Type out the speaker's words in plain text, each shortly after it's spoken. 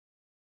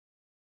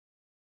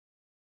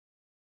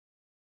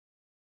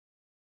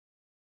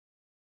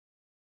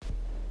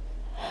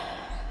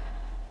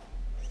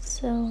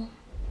So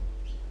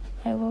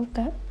I woke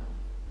up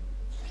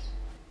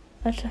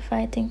after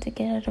fighting to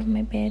get out of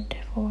my bed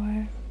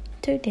for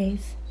 2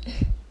 days.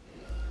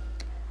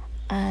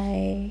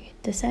 I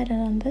decided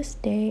on this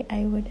day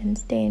I wouldn't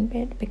stay in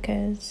bed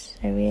because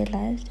I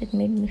realized it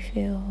made me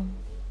feel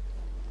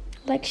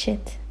like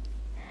shit.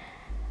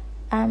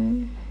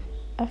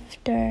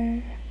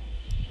 After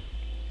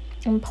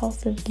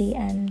impulsively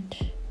and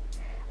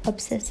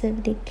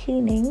obsessively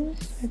cleaning,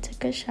 I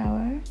took a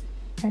shower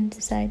and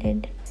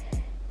decided,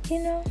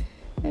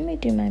 let me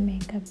do my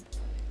makeup.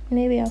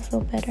 Maybe I'll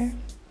feel better.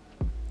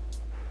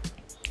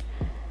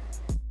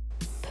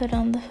 Put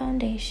on the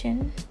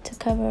foundation to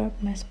cover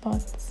up my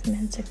spots and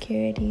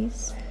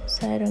insecurities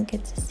so I don't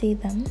get to see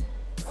them.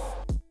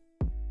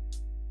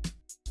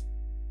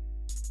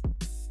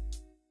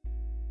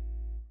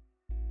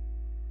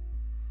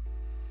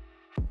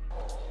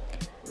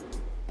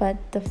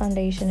 But the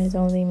foundation is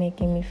only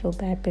making me feel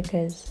bad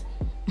because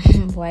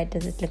why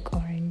does it look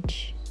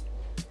orange?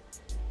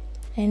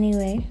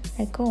 Anyway,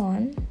 I go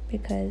on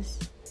because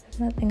there's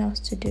nothing else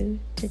to do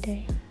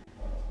today.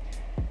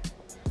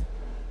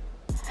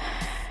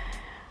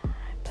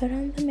 Put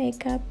on the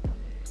makeup,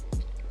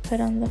 put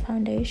on the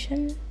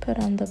foundation, put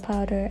on the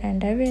powder,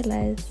 and I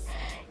realized,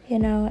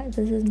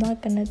 this is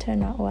not gonna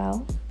turn out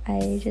well.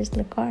 I just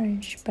look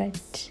orange,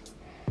 but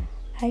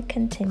I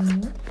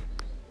continue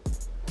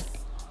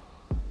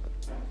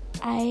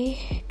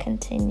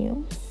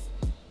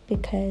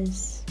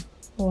because,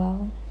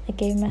 I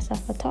gave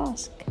myself a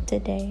task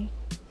today.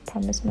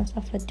 Promised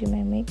myself I'd do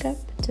my makeup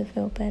to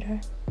feel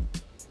better.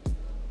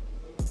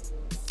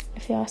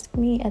 If you ask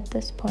me at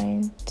this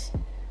point,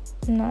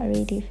 I'm not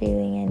really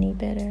feeling any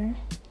better.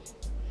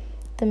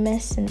 The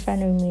mess in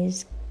front of me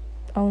is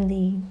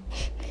only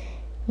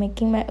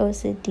making my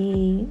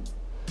OCD,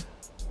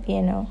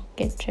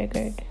 get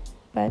triggered.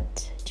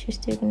 But choose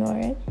to ignore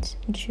it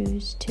and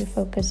choose to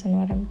focus on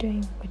what I'm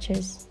doing, which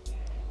is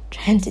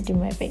trying to do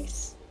my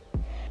face.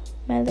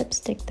 My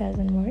lipstick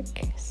doesn't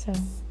work, so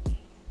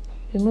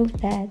remove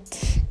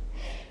that.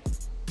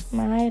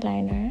 My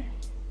eyeliner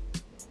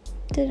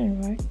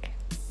didn't work.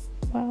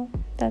 Well,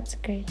 that's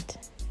great.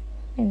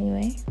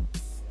 Anyway,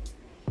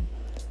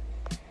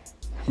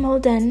 I'm all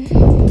done.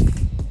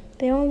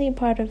 The only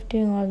part of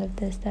doing all of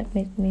this that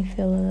made me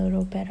feel a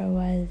little better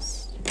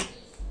was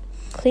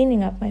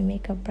cleaning up my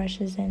makeup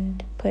brushes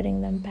and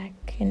putting them back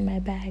in my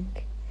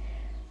bag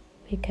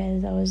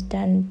because I was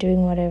done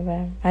doing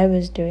whatever I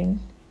was doing,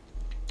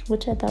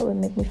 which I thought would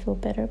make me feel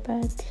better,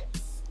 but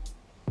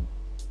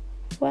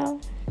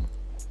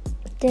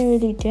it didn't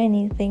really do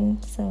anything,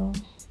 so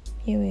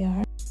here we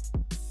are.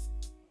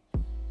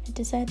 I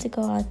decided to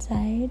go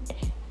outside.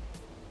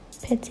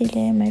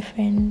 Petile, my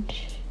friend,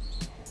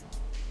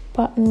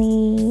 bought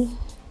me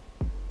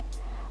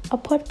a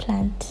pot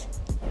plant,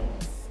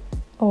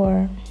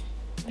 or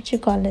what you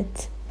call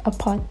it, a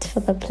pot for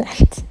the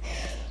plant.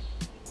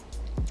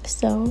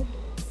 So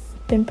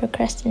been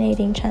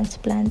procrastinating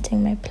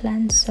transplanting my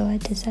plants, so I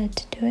decided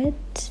to do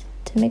it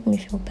to make me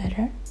feel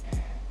better.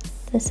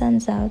 The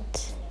sun's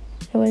out.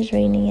 It was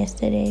raining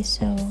yesterday,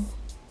 so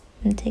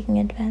I'm taking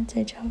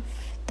advantage of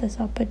this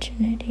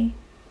opportunity.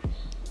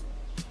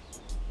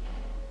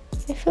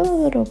 I feel a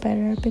little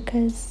better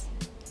because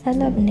I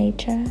love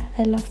nature,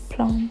 I love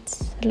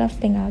plants, I love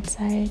being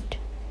outside.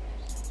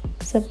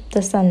 Except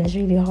the sun is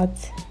really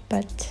hot,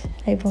 but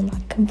I will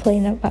not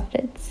complain about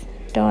it.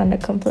 Don't want to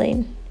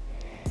complain.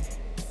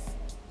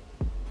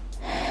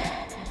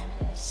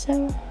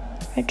 So,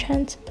 our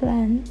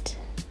transplant,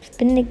 I've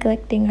been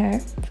neglecting her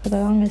for the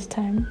longest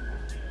time.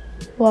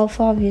 Well,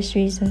 for obvious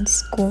reasons,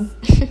 school.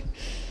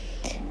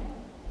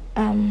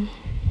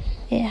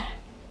 Yeah.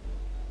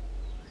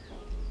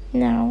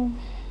 Now,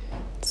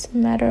 it's a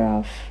matter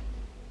of,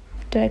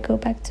 do I go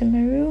back to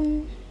my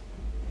room?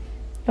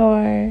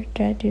 Or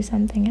do I do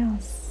something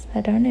else?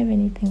 I don't have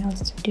anything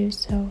else to do,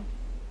 so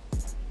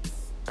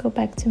go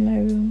back to my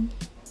room.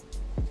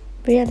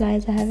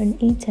 Realize I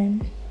haven't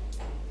eaten.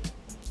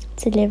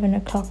 It's 11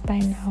 o'clock by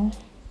now.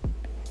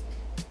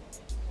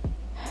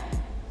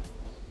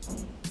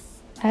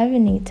 I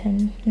haven't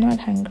eaten, I'm not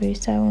hungry,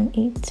 so I won't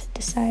eat.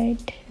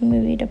 Decide, let me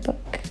read a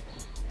book.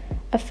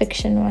 A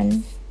fiction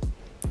one,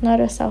 not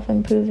a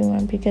self-improving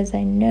one, because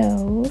I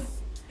know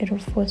it'll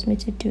force me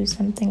to do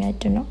something I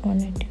do not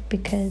want to do,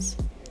 because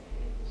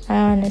I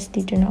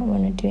honestly do not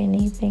want to do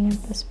anything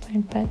at this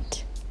point,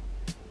 but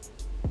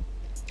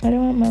I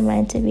don't want my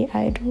mind to be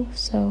idle,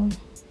 so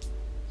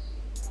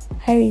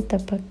I read the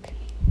book.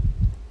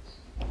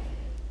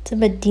 It's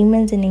about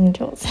demons and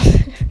angels.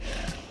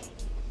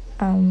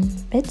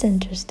 It's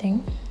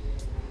interesting,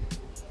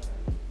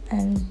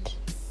 and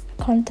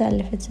I can't tell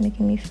if it's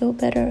making me feel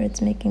better or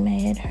it's making my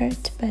head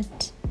hurt,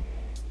 but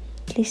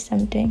at least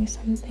I'm doing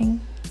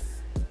something.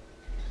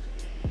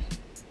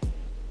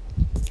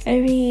 I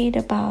read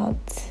about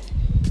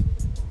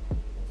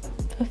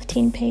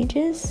 15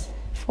 pages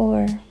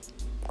for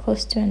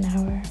close to an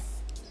hour.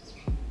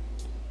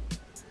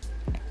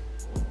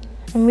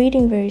 I'm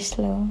reading very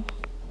slow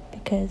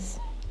because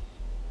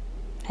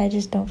I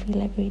just don't feel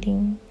like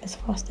reading as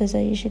fast as I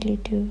usually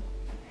do.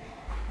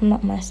 I'm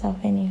not myself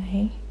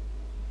anyway.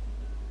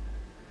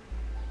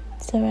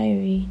 So I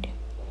read.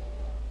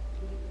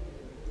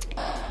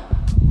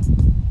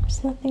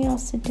 There's nothing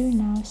else to do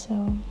now,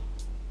 so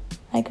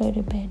I go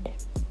to bed.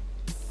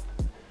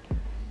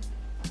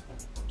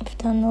 I've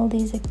done all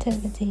these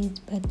activities,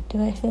 but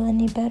do I feel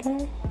any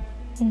better?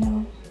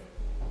 No.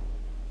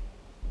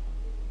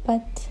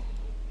 But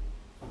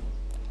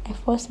I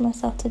forced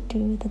myself to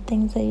do the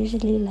things I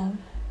usually love.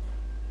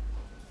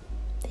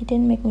 They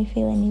didn't make me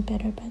feel any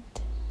better, but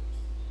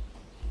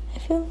I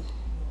feel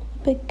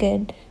a bit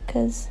good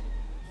because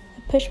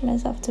I pushed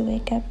myself to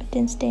wake up but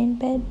didn't stay in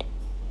bed.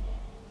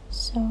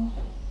 So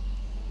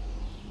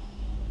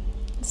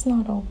it's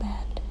not all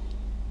bad.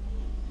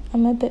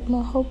 I'm a bit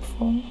more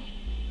hopeful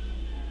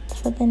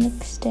for the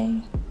next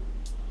day.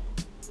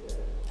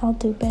 I'll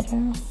do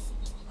better.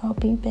 I'll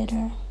be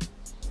better.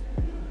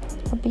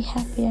 I'll be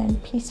happier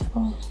and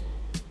peaceful.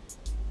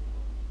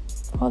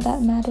 All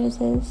that matters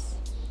is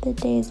the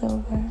day's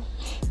over.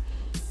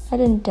 I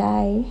didn't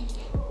die,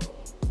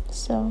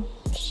 so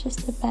it's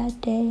just a bad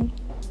day.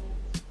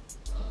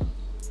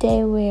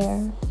 Day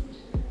where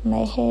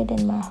my head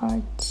and my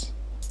heart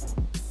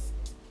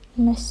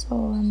and my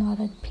soul are not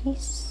at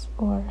peace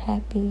or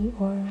happy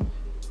or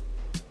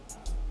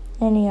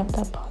any of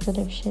that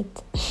positive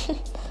shit.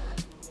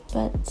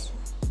 But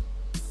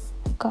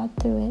I got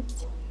through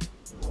it,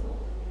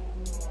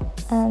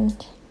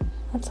 and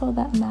that's all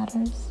that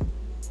matters.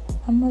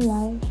 I'm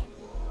alive,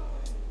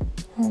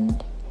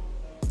 and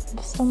I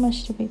have so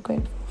much to be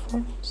grateful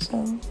for,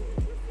 so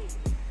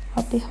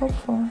I'll be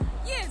hopeful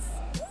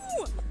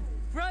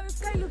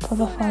for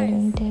the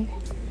following day.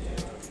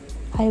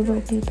 I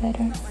will be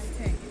better.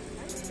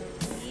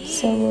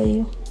 So will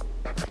you.